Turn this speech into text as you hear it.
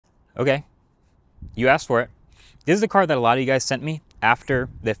Okay, you asked for it. This is the car that a lot of you guys sent me after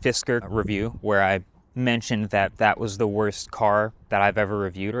the Fisker review, where I mentioned that that was the worst car that I've ever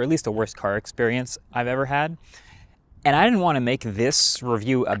reviewed, or at least the worst car experience I've ever had. And I didn't want to make this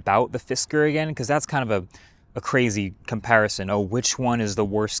review about the Fisker again, because that's kind of a crazy comparison. Oh, which one is the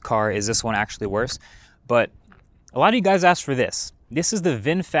worst car? Is this one actually worse? But a lot of you guys asked for this. This is the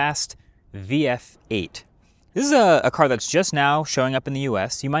Vinfast VF8. This is a car that's just now showing up in the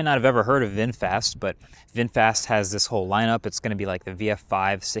US. You might not have ever heard of Vinfast, but Vinfast has this whole lineup. It's going to be like the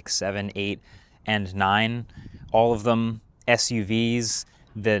VF5, 6, 7, 8, and 9. All of them SUVs,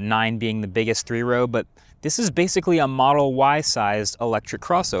 the 9 being the biggest 3-row, but this is basically a Model Y-sized electric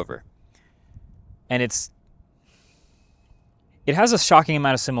crossover. And it has a shocking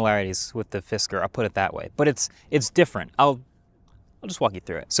amount of similarities with the Fisker, I'll put it that way. But it's different. I'll just walk you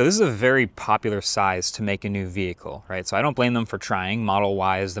through it. So this is a very popular size to make a new vehicle, right? So I don't blame them for trying. Model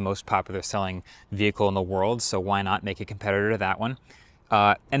Y is the most popular selling vehicle in the world, so why not make a competitor to that one?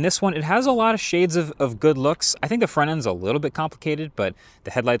 And this one, it has a lot of shades of good looks. I think the front end's a little bit complicated, but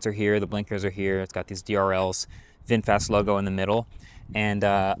the headlights are here, the blinkers are here, it's got these DRLs, VinFast logo in the middle, and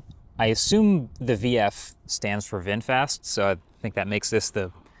I assume the VF stands for VinFast, so I think that makes this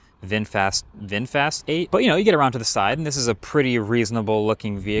the Vinfast 8. But you get around to the side, and this is a pretty reasonable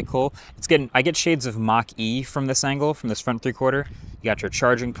looking vehicle. I get shades of Mach-E from this angle, from this front 3/4. You got your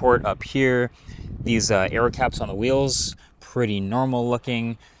charging port up here. These aero caps on the wheels, pretty normal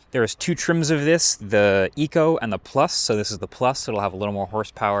looking. There's 2 trims of this, the Eco and the Plus. So this is the Plus, so it'll have a little more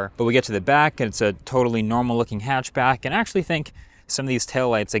horsepower. But we get to the back, and it's a totally normal looking hatchback. And I actually think some of these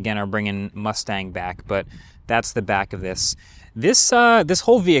taillights, again, are bringing Mustang back, but that's the back of this. This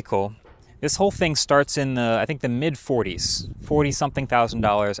whole vehicle, this whole thing starts in the, I think, the mid-40s, 40-something thousand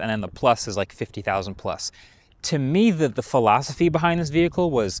dollars, and then the Plus is like 50,000 plus. To me, the philosophy behind this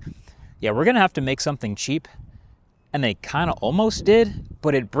vehicle was, yeah, we're gonna have to make something cheap, and they kind of almost did,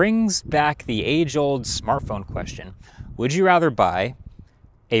 but it brings back the age-old smartphone question. Would you rather buy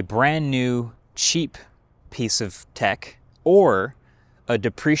a brand new, cheap piece of tech or a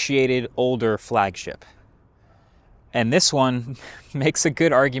depreciated, older flagship? And this one makes a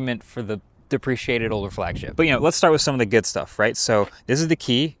good argument for the depreciated older flagship. But let's start with some of the good stuff, right? So this is the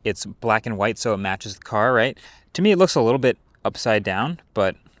key. It's black and white, so it matches the car, right? To me, it looks a little bit upside down,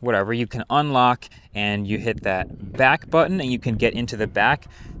 but whatever. You can unlock and you hit that back button and you can get into the back.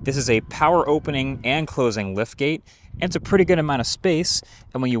 This is a power opening and closing liftgate, and it's a pretty good amount of space.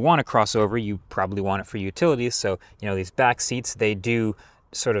 And when you want to cross over, you probably want it for utilities. So, these back seats, they do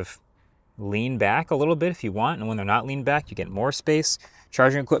sort of lean back a little bit if you want, and when they're not leaned back, you get more space.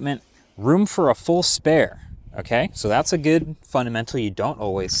 Charging equipment, room for a full spare, okay? So that's a good fundamental you don't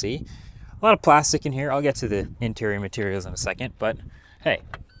always see. A lot of plastic in here. I'll get to the interior materials in a second, but hey,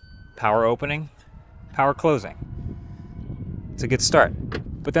 power opening, power closing. It's a good start.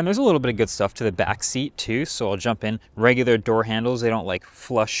 But then there's a little bit of good stuff to the back seat too, so I'll jump in. Regular door handles, they don't like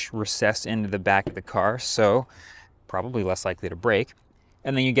flush recess into the back of the car, so probably less likely to break.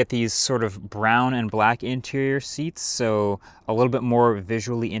 And then you get these sort of brown and black interior seats, so a little bit more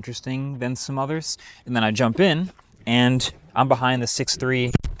visually interesting than some others. And then I jump in, and I'm behind the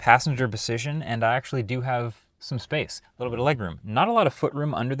 6'3" passenger position, and I actually do have some space, a little bit of legroom. Not a lot of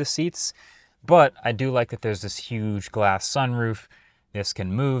footroom under the seats, but I do like that there's this huge glass sunroof. This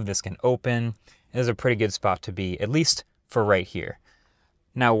can move, this can open. It is a pretty good spot to be, at least for right here.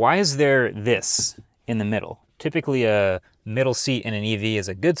 Now, why is there this in the middle? Typically a middle seat in an EV is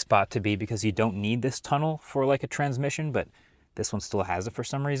a good spot to be because you don't need this tunnel for like a transmission, but this one still has it for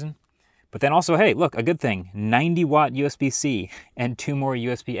some reason. But then also, hey, look, a good thing, 90-watt USB-C and 2 more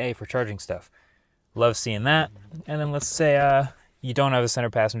USB-A for charging stuff. Love seeing that. And then let's say you don't have a center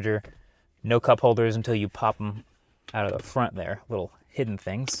passenger, no cup holders until you pop them out of the front there, little hidden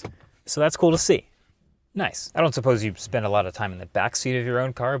things. So that's cool to see. Nice. I don't suppose you spend a lot of time in the back seat of your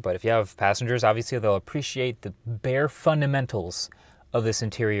own car, but if you have passengers, obviously they'll appreciate the bare fundamentals of this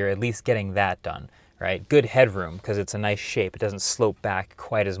interior, at least getting that done, right? Good headroom, because it's a nice shape. It doesn't slope back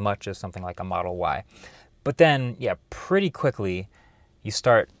quite as much as something like a Model Y. But then, yeah, pretty quickly, you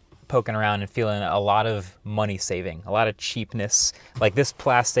start poking around and feeling a lot of money saving, a lot of cheapness. Like this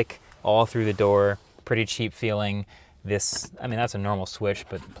plastic all through the door, pretty cheap feeling. This, I mean, that's a normal switch,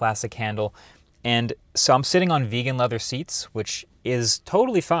 but plastic handle. And so I'm sitting on vegan leather seats, which is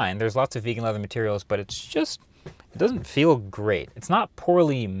totally fine. There's lots of vegan leather materials, but it's just, it doesn't feel great. It's not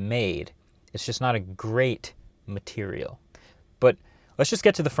poorly made. It's just not a great material. But let's just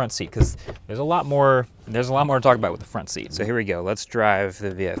get to the front seat because there's a lot more to talk about with the front seat. So here we go. Let's drive the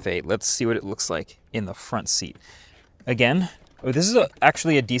VF8. Let's see what it looks like in the front seat. Again, Oh, this is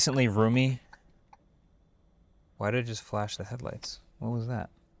actually a decently roomy. Why did it just flash the headlights? What was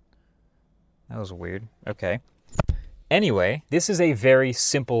that? That was weird. Okay. Anyway, this is a very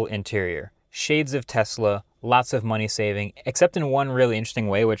simple interior. Shades of Tesla, lots of money saving, except in one really interesting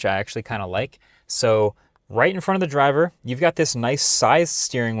way, which I actually kind of like. So right in front of the driver, you've got this nice sized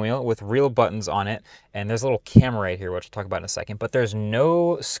steering wheel with real buttons on it. And there's a little camera right here, which I'll talk about in a second, but there's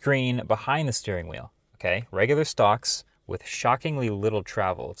no screen behind the steering wheel. Okay, regular stocks with shockingly little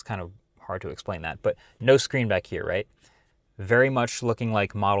travel. It's kind of hard to explain that, but no screen back here, right? Very much looking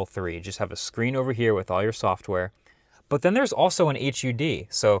like Model 3. Just have a screen over here with all your software. But then there's also an HUD.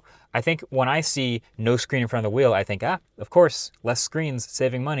 So I think when I see no screen in front of the wheel, I think, of course, less screens,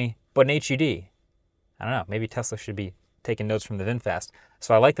 saving money, but an HUD. I don't know, maybe Tesla should be taking notes from the VinFast.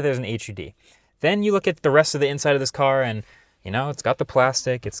 So I like that there's an HUD. Then you look at the rest of the inside of this car and, you know, it's got the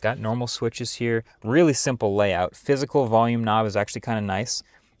plastic, it's got normal switches here, really simple layout. Physical volume knob is actually kind of nice.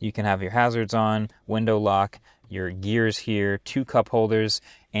 You can have your hazards on, window lock, your gears here, 2 cup holders,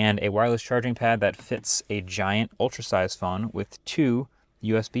 and a wireless charging pad that fits a giant ultra-sized phone with 2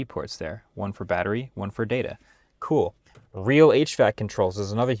 USB ports there. One for battery, one for data. Cool. Real HVAC controls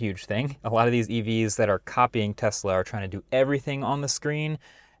is another huge thing. A lot of these EVs that are copying Tesla are trying to do everything on the screen.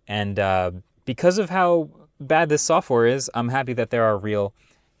 And because of how bad this software is, I'm happy that there are real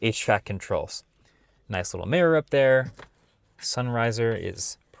HVAC controls. Nice little mirror up there. Sunriser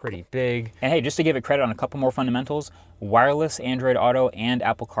is pretty big. And hey, just to give it credit on a couple more fundamentals, wireless Android Auto and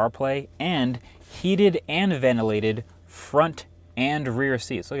Apple CarPlay, and heated and ventilated front and rear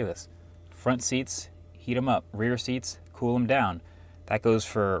seats. Look at this. Front seats, heat them up. Rear seats, cool them down. That goes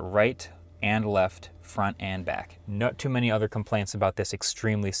for right and left, front and back. Not too many other complaints about this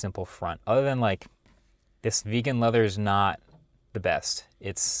extremely simple front, other than like, this vegan leather is not the best.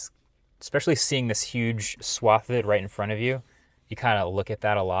 It's, especially seeing this huge swath of it right in front of you, you kind of look at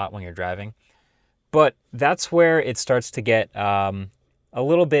that a lot when you're driving. But that's where it starts to get a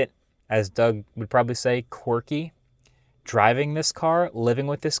little bit, as Doug would probably say, quirky. Driving this car, living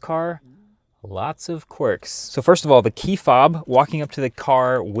with this car, lots of quirks. So first of all, the key fob, walking up to the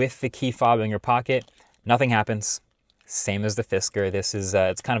car with the key fob in your pocket, nothing happens. Same as the Fisker. This is,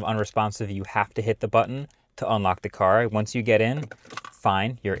 it's kind of unresponsive. You have to hit the button to unlock the car. Once you get in,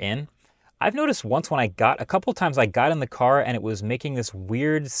 fine, you're in. I've noticed once when a couple times I got in the car and it was making this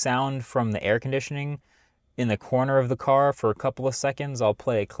weird sound from the air conditioning in the corner of the car for a couple of seconds. I'll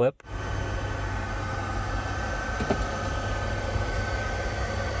play a clip.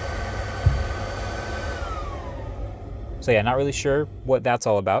 So yeah, not really sure what that's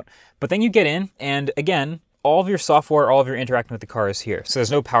all about. But then you get in and again, all of your software, all of your interacting with the car is here. So there's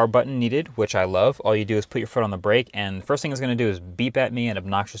no power button needed, which I love. All you do is put your foot on the brake, and the first thing it's gonna do is beep at me an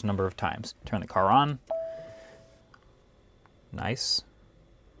obnoxious number of times. Turn the car on. Nice.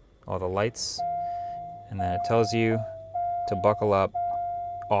 All the lights. And then it tells you to buckle up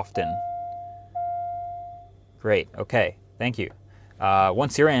often. Great, okay, thank you.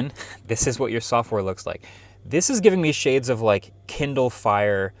 Once you're in, this is what your software looks like. This is giving me shades of like Kindle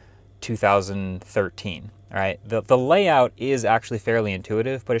Fire 2013. All right, the layout is actually fairly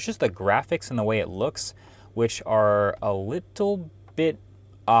intuitive, but it's just the graphics and the way it looks, which are a little bit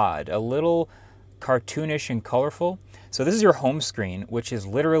odd, a little cartoonish and colorful. So this is your home screen, which is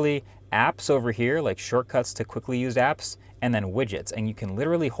literally apps over here, like shortcuts to quickly use apps, and then widgets. And you can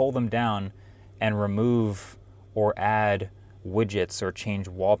literally hold them down and remove or add widgets or change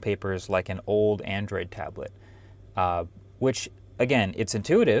wallpapers like an old Android tablet, which again, it's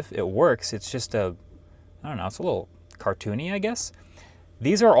intuitive, it works, it's just I don't know, it's a little cartoony, I guess.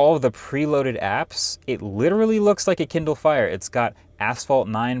 These are all of the preloaded apps. It literally looks like a Kindle Fire. It's got Asphalt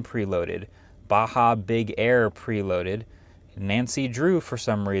 9 preloaded, Baja Big Air preloaded, Nancy Drew for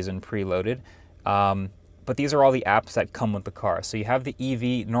some reason preloaded. But these are all the apps that come with the car. So you have the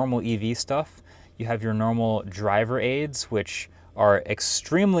EV, normal EV stuff. You have your normal driver aids, which are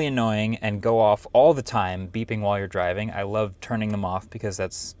extremely annoying and go off all the time, beeping while you're driving. I love turning them off because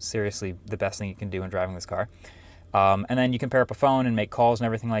that's seriously the best thing you can do when driving this car. And then you can pair up a phone and make calls and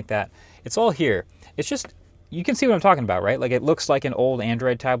everything like that. It's all here. It's just, you can see what I'm talking about, right? Like it looks like an old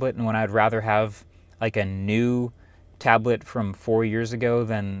Android tablet, and when I'd rather have like a new tablet from 4 years ago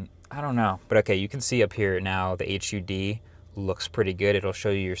than, I don't know. But okay, you can see up here now the HUD looks pretty good. It'll show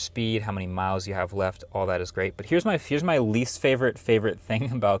you your speed, how many miles you have left, all that is great. But here's my least favorite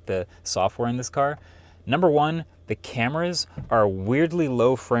thing about the software in this car. Number one, the cameras are weirdly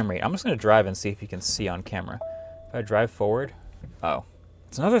low frame rate. I'm just gonna drive and see if you can see on camera. If I drive forward, oh.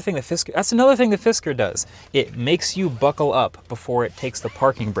 That's another thing the Fisker does. It makes you buckle up before it takes the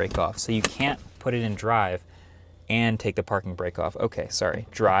parking brake off, so you can't put it in drive and take the parking brake off. Okay, sorry.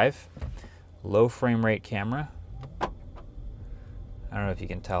 Drive, low frame rate camera. I don't know if you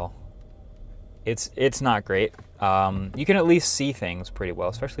can tell. It's not great. You can at least see things pretty well,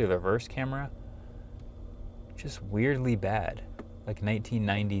 especially the reverse camera. Just weirdly bad, like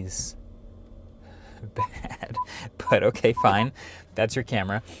 1990s bad. But okay, fine. That's your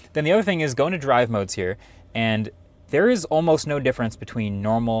camera. Then the other thing is go into drive modes here, and there is almost no difference between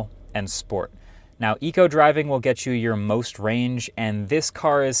normal and sport. Now, eco driving will get you your most range, and this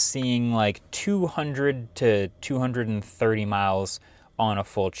car is seeing like 200 to 230 miles on a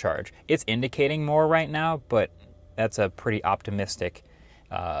full charge. It's indicating more right now, but that's a pretty optimistic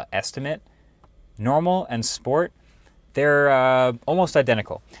estimate. Normal and sport, they're almost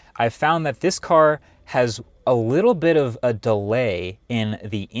identical. I've found that this car has a little bit of a delay in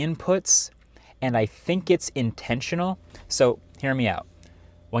the inputs, and I think it's intentional. So hear me out.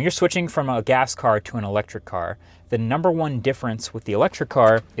 When you're switching from a gas car to an electric car, the #1 difference with the electric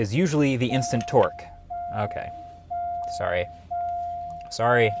car is usually the instant torque. Okay, sorry.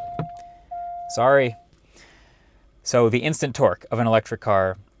 So the instant torque of an electric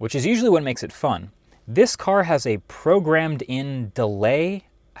car, which is usually what makes it fun. This car has a programmed in delay.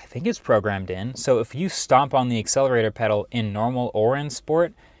 I think it's programmed in. So if you stomp on the accelerator pedal in normal or in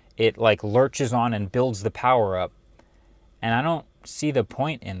sport, it like lurches on and builds the power up. And I don't see the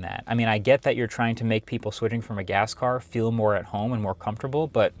point in that. I mean, I get that you're trying to make people switching from a gas car feel more at home and more comfortable,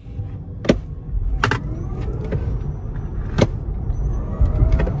 but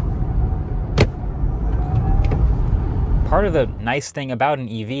part of the nice thing about an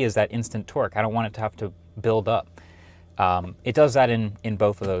EV is that instant torque. I don't want it to have to build up. It does that in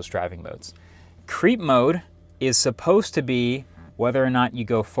both of those driving modes. Creep mode is supposed to be whether or not you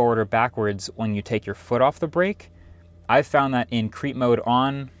go forward or backwards when you take your foot off the brake. I've found that in creep mode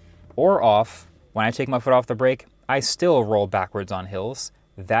on or off, when I take my foot off the brake, I still roll backwards on hills.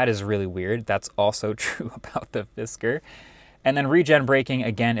 That is really weird. That's also true about the Fisker. And then regen braking,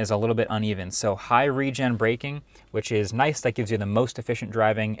 again, is a little bit uneven. So high regen braking, which is nice, that gives you the most efficient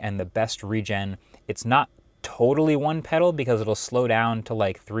driving and the best regen. It's not totally one pedal because it'll slow down to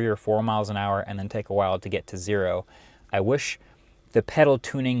like 3 or 4 miles an hour and then take a while to get to 0. I wish the pedal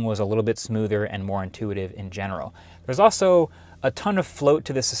tuning was a little bit smoother and more intuitive in general. There's also a ton of float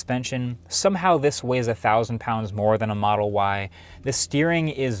to the suspension. Somehow this weighs 1,000 pounds more than a Model Y. The steering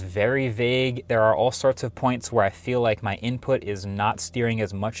is very vague. There are all sorts of points where I feel like my input is not steering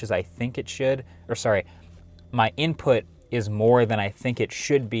as much as I think it should. Or sorry, my input is more than I think it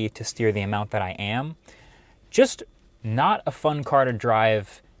should be to steer the amount that I am. Just not a fun car to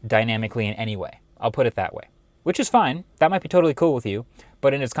drive dynamically in any way. I'll put it that way. Which is fine. That might be totally cool with you.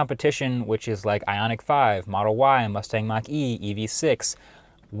 But in its competition, which is like Ioniq 5, Model Y, Mustang Mach-E, EV6,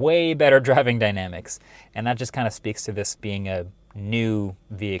 way better driving dynamics. And that just kind of speaks to this being a new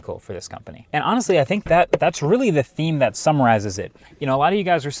vehicle for this company. And honestly, I think that's really the theme that summarizes it. You know, a lot of you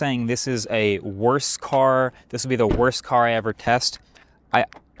guys are saying this is a worse car. This will be the worst car I ever test. I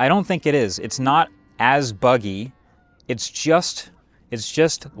don't think it is. It's not as buggy. It's just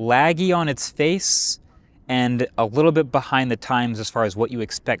laggy on its face and a little bit behind the times as far as what you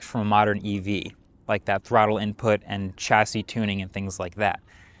expect from a modern EV, like that throttle input and chassis tuning and things like that.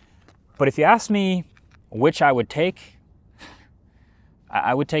 But if you ask me which I would take,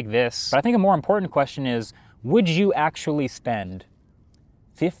 I would take this. But I think a more important question is, would you actually spend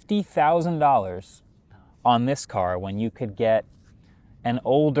 $50,000 on this car when you could get an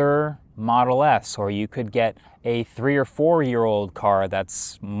older Model S, or you could get a 3 or 4 year old car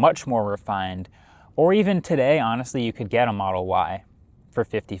that's much more refined? Or even today, honestly, you could get a Model Y for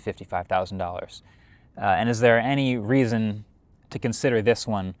 $50,000, $55,000. And is there any reason to consider this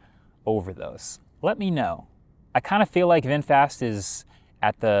one over those? Let me know. I kind of feel like VinFast is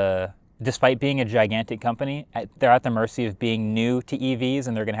despite being a gigantic company, they're at the mercy of being new to EVs,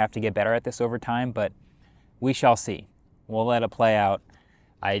 and they're going to have to get better at this over time, but we shall see. We'll let it play out.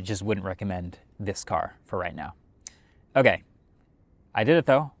 I just wouldn't recommend this car for right now. Okay, I did it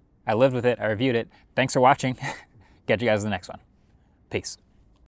though. I lived with it, I reviewed it. Thanks for watching. Catch you guys in the next one. Peace.